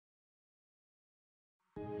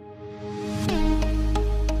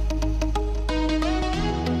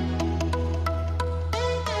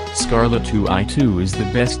Scarlett 2i2 is the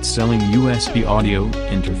best-selling USB audio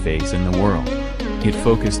interface in the world. It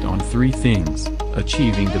focused on three things: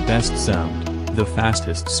 achieving the best sound, the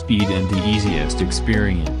fastest speed and the easiest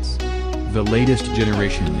experience. The latest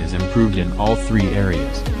generation is improved in all three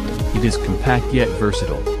areas. It is compact yet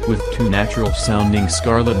versatile, with two natural-sounding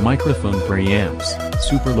Scarlett microphone preamps,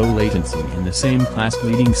 super low latency in the same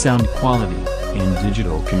class-leading sound quality, and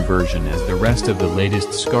digital conversion as the rest of the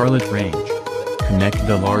latest Scarlett range. Connect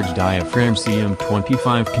the large diaphragm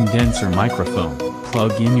CM25 condenser microphone,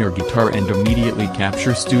 plug in your guitar and immediately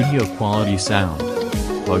capture studio-quality sound.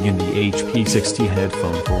 Plug in the HP60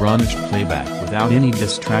 headphone for honest playback without any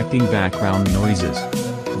distracting background noises.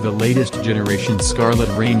 The latest generation Scarlett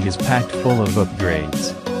range is packed full of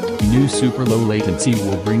upgrades. New super low latency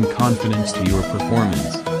will bring confidence to your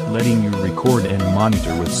performance, letting you record and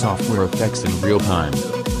monitor with software effects in real time.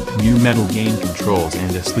 New metal gain controls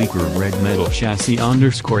and a sleeker red metal chassis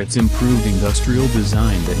underscore its improved industrial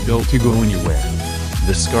design that built to go anywhere.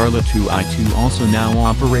 The Scarlett 2i2 also now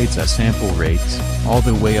operates at sample rates, all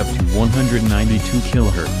the way up to 192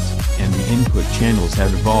 kHz, and the input channels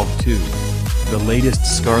have evolved too. The latest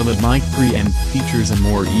Scarlett mic preamp features a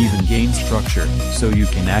more even gain structure, so you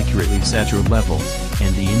can accurately set your levels,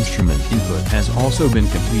 and the instrument input has also been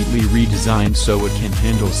completely redesigned so it can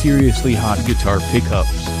handle seriously hot guitar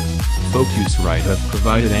pickups. Focusrite have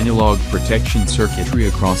provided analog protection circuitry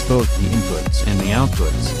across both the inputs and the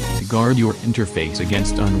outputs, to guard your interface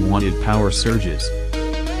against unwanted power surges.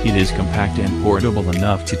 It is compact and portable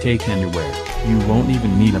enough to take anywhere. You won't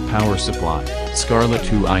even need a power supply. Scarlett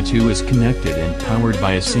 2i2 is connected and powered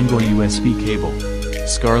by a single USB cable.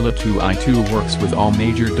 Scarlett 2i2 works with all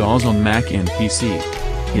major DAWs on Mac and PC.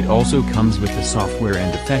 It also comes with the software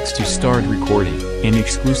and effects to start recording, an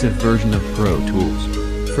exclusive version of Pro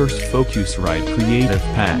Tools. First, Focusrite Creative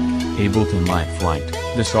Pack, Ableton Live Flight,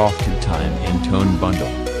 the Soft 2-Time and Tone Bundle,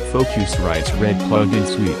 Focusrite's Red Plugin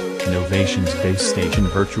Suite, Innovation's Bass Station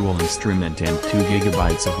Virtual Instrument and 2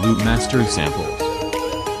 GB of Loop Master samples.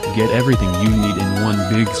 Get everything you need in one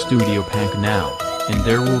big studio pack now, and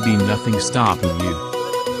there will be nothing stopping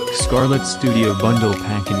you. Scarlett Studio Bundle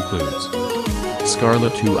Pack includes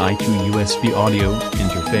Scarlett 2i2 USB audio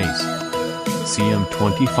interface,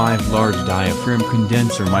 CM25 large diaphragm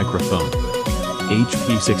condenser microphone,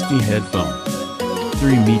 HP60 headphone,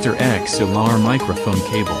 3-meter XLR microphone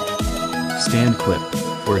cable, stand clip,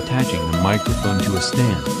 for attaching the microphone to a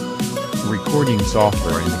stand, recording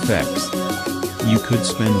software and effects. You could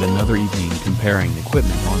spend another evening comparing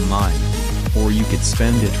equipment online, or you could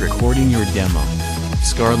spend it recording your demo.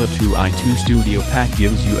 Scarlett 2i2 Studio Pack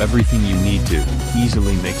gives you everything you need to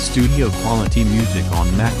easily make studio quality music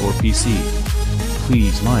on Mac or PC.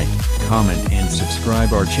 Please like, comment and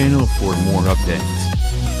subscribe our channel for more updates.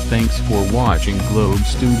 Thanks for watching Globe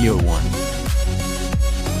Studio One.